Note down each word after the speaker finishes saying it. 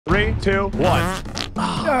3, 2, 1.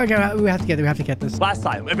 Oh, okay, we have to get this. Last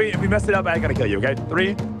time. If we mess it up, I gotta kill you, okay?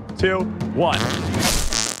 3, 2, 1.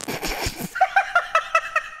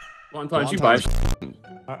 Wontontm, you buy.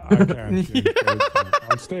 I can't.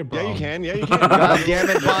 I'll stay brown. Yeah, you can. Yeah, you can. God damn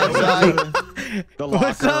it, Bonsai. The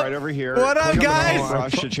locker right over here. What up, guys?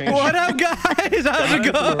 What up, guys? How's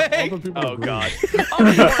it going? Oh, God. Of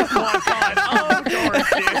course,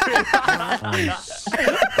 Wontontm.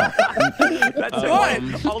 That's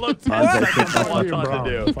what? All of 10 seconds for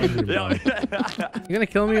Wontontm to do. You gonna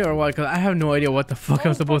kill me or what? Because I have no idea what the fuck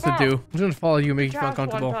I'm supposed to do. I'm just gonna follow you, make you feel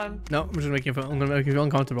uncomfortable. No, I'm just gonna make you feel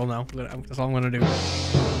uncomfortable now. That's all I'm gonna do.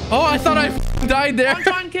 Oh, I thought I died there.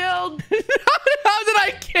 Wontontm killed. How did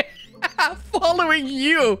I get following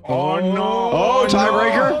you? Oh no! Oh,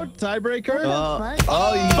 tiebreaker! Tiebreaker? What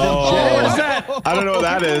is that? I don't know what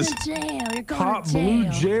that is. Hot blue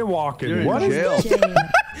jaywalking. What is jail.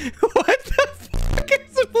 that? What the fuck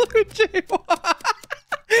is a blue jaywalk?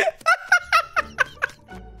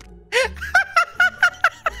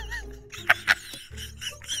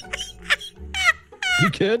 You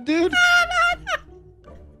good, dude?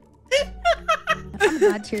 I'm a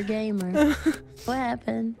god tier gamer. What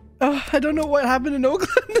happened? Oh, I don't know what happened in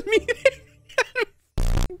Oakland in the meeting.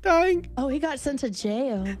 I'm dying. Oh, he got sent to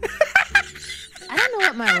jail. I don't know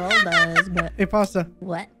what my role does, but... Hey, Pasta.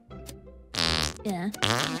 What? Yeah.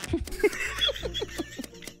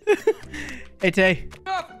 Hey, Tay.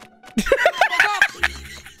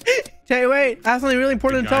 Tay, wait. I have something really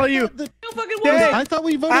important to tell you. Tay, I thought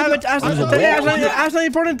we voted. I have something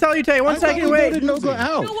important to tell you, Tay. One second, wait. I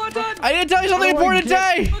didn't tell you something important,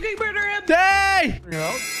 Tay. Tay!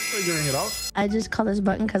 Figuring it out. I just called this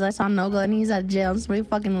button because I saw Nogla and he's at jail. So we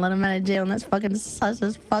fucking let him out of jail, and that's fucking sus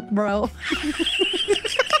as fuck, bro.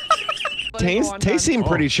 Tay seemed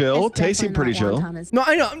pretty chill. Tay seemed pretty chill. No,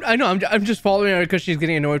 I know. I'm just following her because she's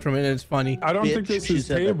getting annoyed from it, and it's funny. I don't think this is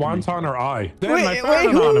Tay, Wontontm, or I. Wait,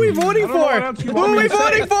 who are we voting for? Who are we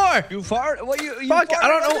voting for? You fart? What you Fuck, I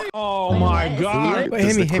don't know. Oh my God. Wait,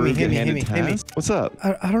 hit me. What's up?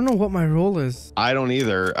 I don't know what my role is. I don't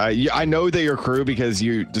either. I know that you're crew because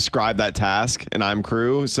you described that task, and I'm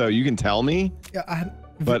crew, so you can tell me. Yeah,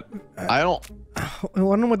 but I don't. I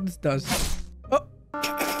don't know what this does. Oh.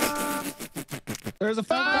 There's a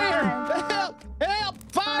fire! Help! Help!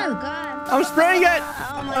 Fire! Oh, God. I'm spraying it.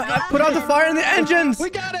 Oh, my God. I put out the fire in the engines.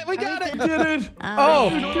 We got it! We got it! Did it? Oh.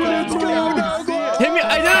 Hit me!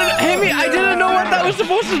 I didn't know what that was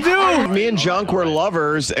supposed to do. Me and Junk were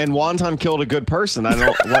lovers, and Wontontm killed a good person. I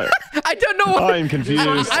don't. What? I don't know what. I'm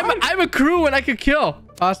confused. I'm a crew and I could kill.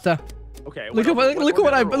 Pasta. Okay. Look at my.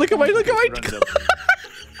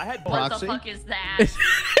 I had What Proxy? the fuck is that?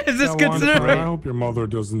 Is this Yeah, considered? I hope your mother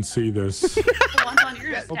doesn't see this. Wontontm,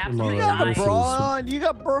 you're gonna stab Mother, somebody. this is- You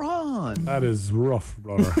got Braun. that is rough,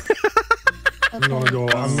 brother. I'm gonna go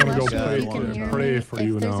pray for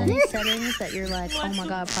you now. If there's any settings that you're like, oh my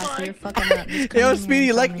God, Pasta, you're fucking up. just come Yo, in here Speedy,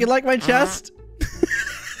 and tell you me. like my chest?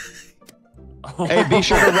 Hey, be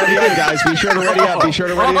sure to ready up, guys. Be sure to ready up. Be sure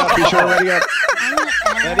to ready up. Be sure to ready up. I'm gonna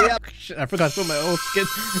add- Ready up. Shit, I forgot to put my old skin.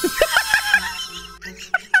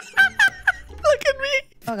 Look at me.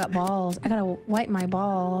 Oh, I got balls. I gotta wipe my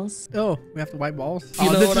balls. Oh, we have to wipe balls. You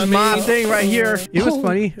Oh, know this what is I my mean? thing right here. It was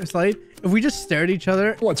funny. It's like if we just stare at each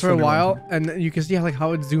other What's for a funny, while, and then you can see how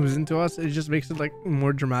how it zooms into us. It just makes it like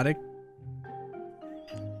more dramatic.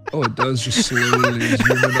 Oh, it does just slowly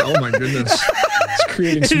zoom in. Oh my goodness. It's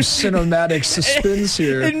creating some cinematic suspense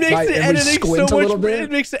here. It makes the editing so much.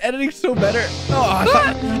 It makes the editing so better. Oh,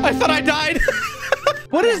 I thought I died.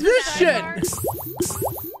 What is this shit? What's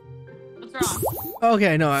wrong?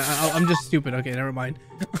 Okay, no, I'm just stupid. Okay, never mind.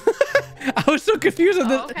 I was so confused with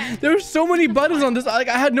this. Okay. There were so many buttons on this. Like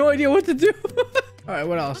I had no idea what to do. All right,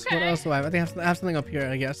 what else? Okay. What else do I have? I think I have something up here.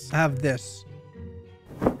 I guess I have this.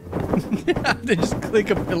 They just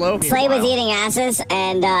click a pillow. Slay was eating asses,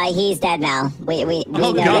 and he's dead now. We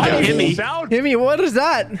know God, that Himmy. Himmy, what is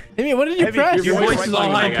that? Himmy, what did you press? Your voice is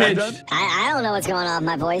all high pitched. I don't know what's going on with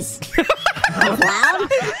my voice. It's loud?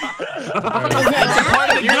 It's a part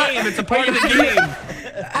of the game. It's a part of the game.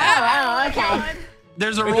 Oh, okay.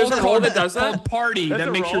 There's a There's a role that does that? called party That's that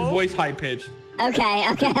a makes your role? voice high pitched. Okay.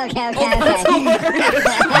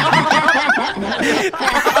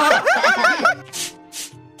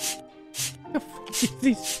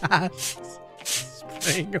 These asses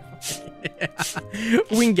spraying away. Yeah.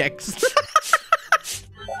 Wingex.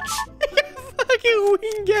 Fucking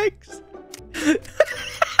Wingex.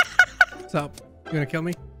 What's up? You gonna kill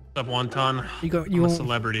me? What's up, Wontontm? You I'm a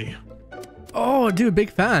celebrity. Oh, dude, big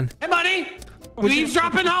fan. Hey, buddy.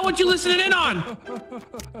 Eavesdropping on? What you listening in on? Come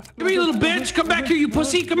here, you little bitch. Come back here, you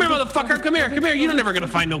pussy. Come here, motherfucker. Come here, come here. You're never gonna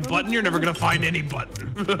find no button. You're never gonna find any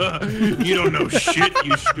button. You don't know shit,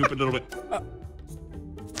 you stupid little bit.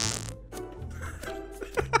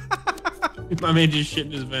 My man just shit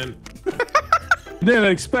in his vent.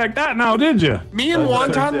 Didn't expect that now, did you? Me and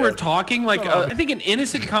Wonton were talking like, I think an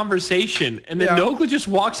innocent conversation. And then Nogla just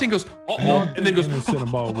walks in and goes, uh-oh, and then goes,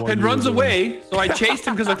 and runs away. So I chased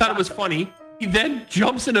him because I thought it was funny. He then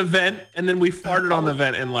jumps in a vent, and then we farted on the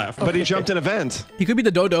vent and left. But he jumped in a vent. He could be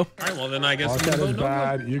the dodo. All right, well then I guess Wildcat is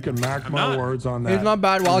bad. You can mark my words on that. He's not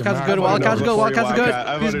bad. Wildcat's good. Wildcat's good. Wildcat's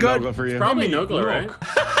good. He's good. Probably Nogla, right?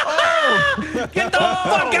 Get the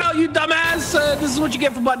fuck out, you dumbass! This is what you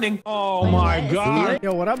get for buttoning. Oh my god.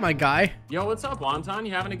 Yo, what up, my guy? Yo, what's up, Wonton?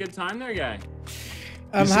 You having a good time there, guy?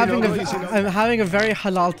 I'm having a very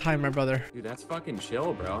halal time, my brother. Dude, that's fucking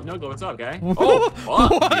chill, bro. Nogla, what's up, guy? Oh,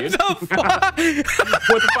 fuck, what dude. the fuck? What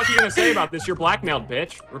the fuck are you gonna say about this? You're blackmailed,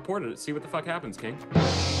 bitch. Report it. See what the fuck happens, King.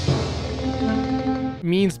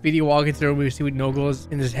 Me and Speedy walking through, we see what Nogla's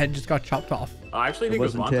and his head just got chopped off. I actually think it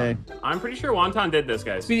was Wonton. I'm pretty sure Wonton did this,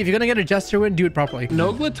 guys. Speedy, if you're gonna get a jester win, do it properly.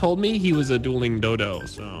 Nogla told me he was a dueling dodo,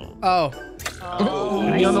 so. Oh.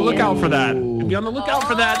 Be on the lookout for that. Be on the lookout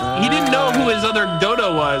for that. He didn't know who his other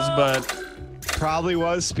dodo was, but. Probably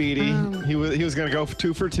was Speedy. He was gonna go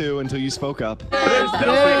 2 for 2 until you spoke up. There's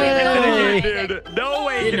no way, dude. No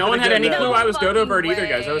way. No one had any clue I was Dodo Bird either,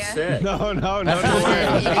 guys. I was sick. No way.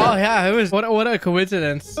 Oh yeah, it was. What a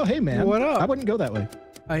coincidence. Oh hey man. What up? I wouldn't go that way.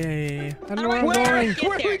 Oh yeah. I don't know where I'm going.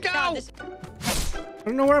 Where we go? I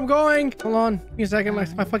don't know where I'm going. Hold on. Give me a second. My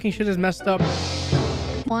fucking shit is messed up.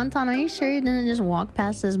 Wonton, are you sure you didn't just walk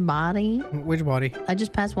past his body? Which body? I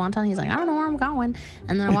just passed Wonton. He's like, I don't know where I'm going.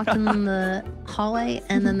 And then I walked in the hallway,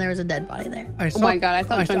 and then there was a dead body there. I saw, oh my god, I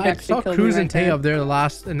thought I saw Cruz and Tay up there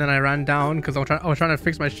last, and then I ran down because I was trying to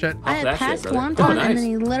fix my shit. I had passed Wonton, and then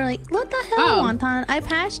he literally, what the hell, Wonton? I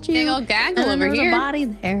passed you. Big old gaggle and over there was here. a body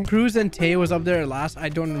there. Cruz and Tay was up there last. I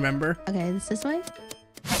don't remember. Okay, it's this way.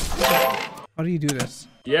 How do you do this?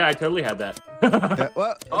 Yeah, I totally had that.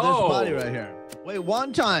 Well, there's a body right here. Wait,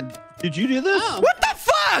 Wonton, did you do this? What the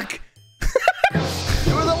fuck?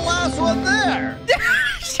 You were the last one there.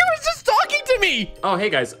 She was just talking to me. Oh, hey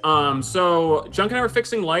guys. So Junk and I were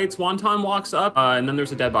fixing lights. Wonton walks up, and then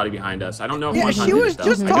there's a dead body behind us. I don't know if Wonton she did was stuff.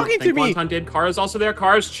 just talking to me. Wonton did. Kara's also there.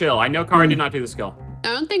 Kara's chill. I know Kara did not do the skill.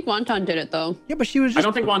 I don't think Wonton did it though. Yeah, but she was just. I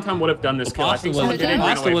don't think Wonton would have done this kill. I think someone did it. and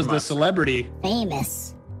ran Pasta away was from the us. celebrity.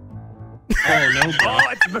 Famous. Oh no. Oh,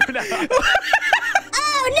 it's burned out.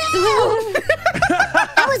 Oh no!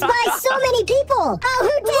 I was by so many people. Oh,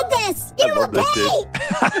 who did this? You will pay.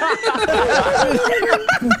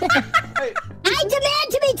 I demand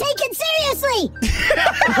to be taken seriously.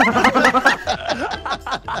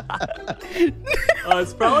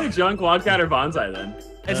 It's probably Junk, Wildcat, or Bonsai then.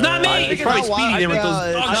 It's not me. It's probably Speedy there with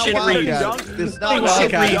those dog shit reads. It's Dog not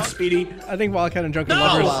shit Wildcat. reads, Speedy. I think Wildcat and Junk are No.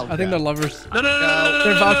 lovers. I think they're lovers. No.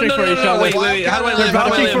 They're vouching for each other. Wait. How do I live? They're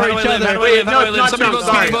vouching for each other. How do I live? No, it's not Somebody Junk,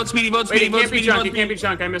 vote sorry. Speedy, vote Speedy, Wait, vote it Speedy, can't be Junk. It can't be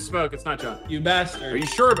Junk. I misspoke. It's not Junk. You Are bastard. you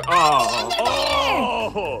sure?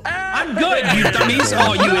 Oh. I'm good, you dummies.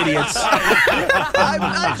 Oh, you idiots.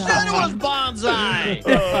 I said it was Bonsai.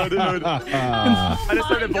 Oh, dude. I just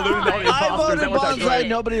started ballooning all the I imposters. voted That was not Bonsai. great.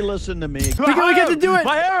 Nobody listened to me. We get to do it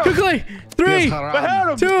My hair. quickly. 3,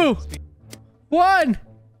 2, 1.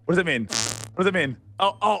 What does it mean? What does it mean?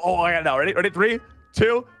 Oh, I got it now. Ready? 3,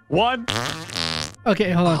 2, 1.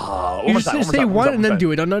 Okay, hold on. You just say 1 and then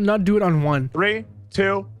do it. Not do it on 1. 3,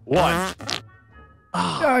 2, 1.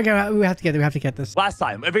 Okay, we have to get this. Last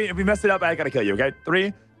time. If we messed it up, I gotta kill you. Okay?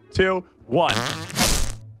 3, 2, 1.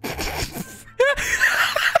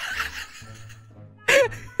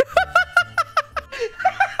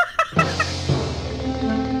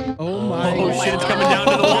 Oh my. Oh shit, it's coming down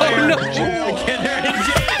to the wire. Together in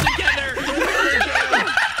jail together.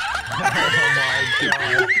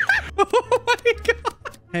 Oh my god.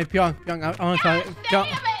 Hey, Pyong, I want to tell you.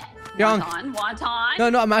 Pyong.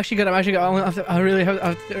 Wonton. No, I'm actually good. I really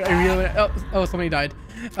have. Oh, somebody died.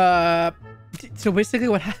 So basically,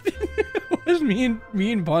 what happened was me and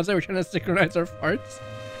Bonsai were trying to synchronize our farts.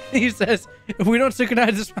 He says, "If we don't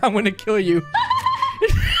synchronize this, I'm gonna kill you."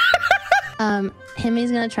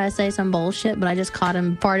 Himmy's gonna try to say some bullshit, but I just caught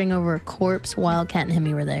him farting over a corpse while Cat and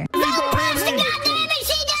Himmy were there. No, honest to God, damn it,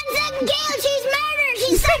 she doesn't kill. She's murdered.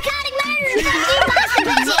 She's psychotic murder. She busted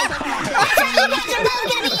bitches. That's why you guys are both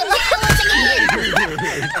gonna be in jail once again.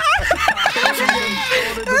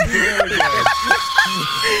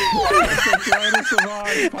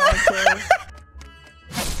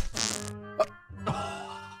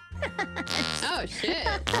 Oh shit.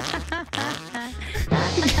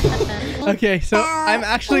 Okay, so I'm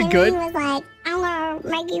actually and good. He was like, I'm gonna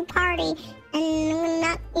make you party,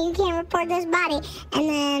 and you can't report this body. And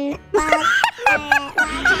then, well,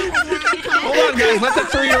 Hold on, guys. Let the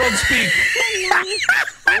 3-year-old speak.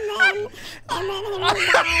 and then he was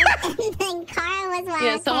like, and then Carl was like,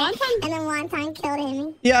 Yeah, so Wonton. and then Wonton killed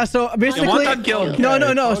him. Yeah, so basically. Wonton killed.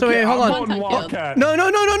 No. So wait, hold on. Voting Wildcat. No.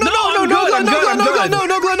 I'm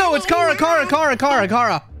good. No. It's Kara. It's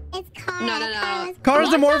Carl. No.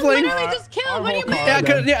 Kara's the Wonton morphling. literally just killed. What do you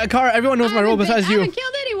mean? Yeah, Kara. Everyone knows my role besides I you. haven't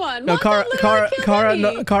killed anyone. No, Wonton literally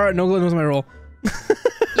killed me. Kara. Nogla knows my role.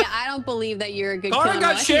 Yeah, I don't believe that you're a good Kara killer.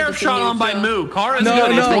 got unless sheriff you're just a shot on by neutral. Moo. Kara's No,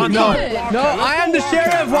 good. It's Wonton. no. I am the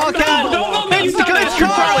sheriff, Wildcat. No, It's dumbass. You're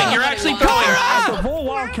throwing. You're actually throwing. The full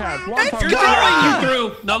Wildcat. You're throwing. You threw.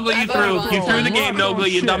 Nogla, you threw. You threw the game, Nogla,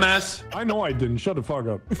 you Shit. dumbass. I know I didn't. Shut the fuck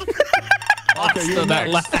up. Okay, you're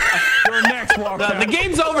next. You're next, Wildcat. The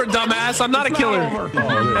game's over, dumbass. I'm not a killer. There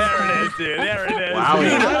it is, dude. There it is. Wow.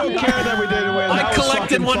 I don't care that we didn't win. I That was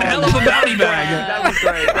collected fucking one fun. hell of a bounty bag. That was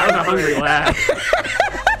great. That was a hungry laugh.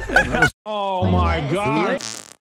 Oh my god.